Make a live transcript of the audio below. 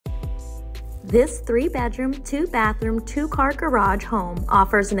This 3-bedroom, 2-bathroom, 2-car garage home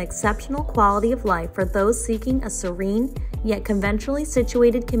offers an exceptional quality of life for those seeking a serene yet conventionally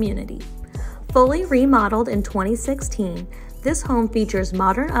situated community. Fully remodeled in 2016, this home features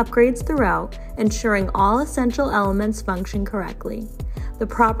modern upgrades throughout, ensuring all essential elements function correctly. The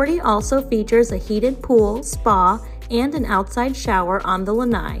property also features a heated pool, spa, and an outside shower on the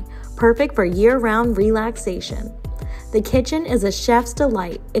lanai, perfect for year-round relaxation. The kitchen is a chef's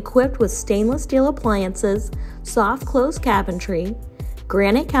delight, equipped with stainless steel appliances, soft close cabinetry,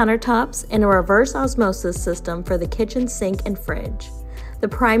 granite countertops, and a reverse osmosis system for the kitchen sink and fridge. The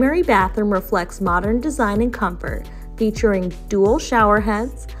primary bathroom reflects modern design and comfort, featuring dual shower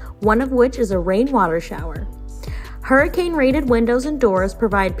heads, one of which is a rainwater shower. Hurricane-rated windows and doors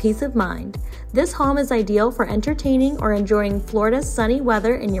provide peace of mind. This home is ideal for entertaining or enjoying Florida's sunny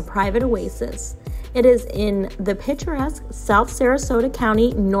weather in your private oasis. It is in the picturesque South Sarasota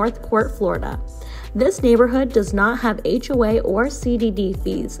County, Northport, Florida. This neighborhood does not have HOA or CDD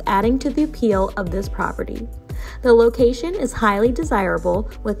fees, adding to the appeal of this property. The location is highly desirable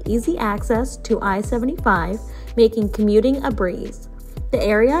with easy access to I-75, making commuting a breeze. The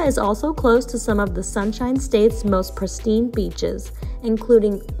area is also close to some of the Sunshine State's most pristine beaches,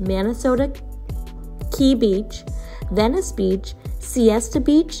 including Manasota Key Beach, Venice Beach, Siesta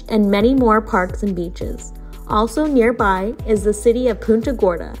Beach, and many more parks and beaches. Also nearby is the city of Punta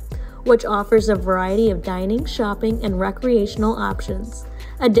Gorda, which offers a variety of dining, shopping, and recreational options.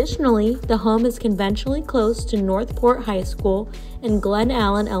 Additionally, the home is conventionally close to Northport High School and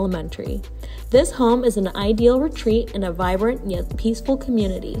Glenallen Elementary. This home is an ideal retreat in a vibrant yet peaceful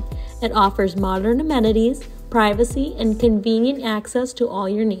community. It offers modern amenities, privacy, and convenient access to all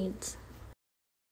your needs.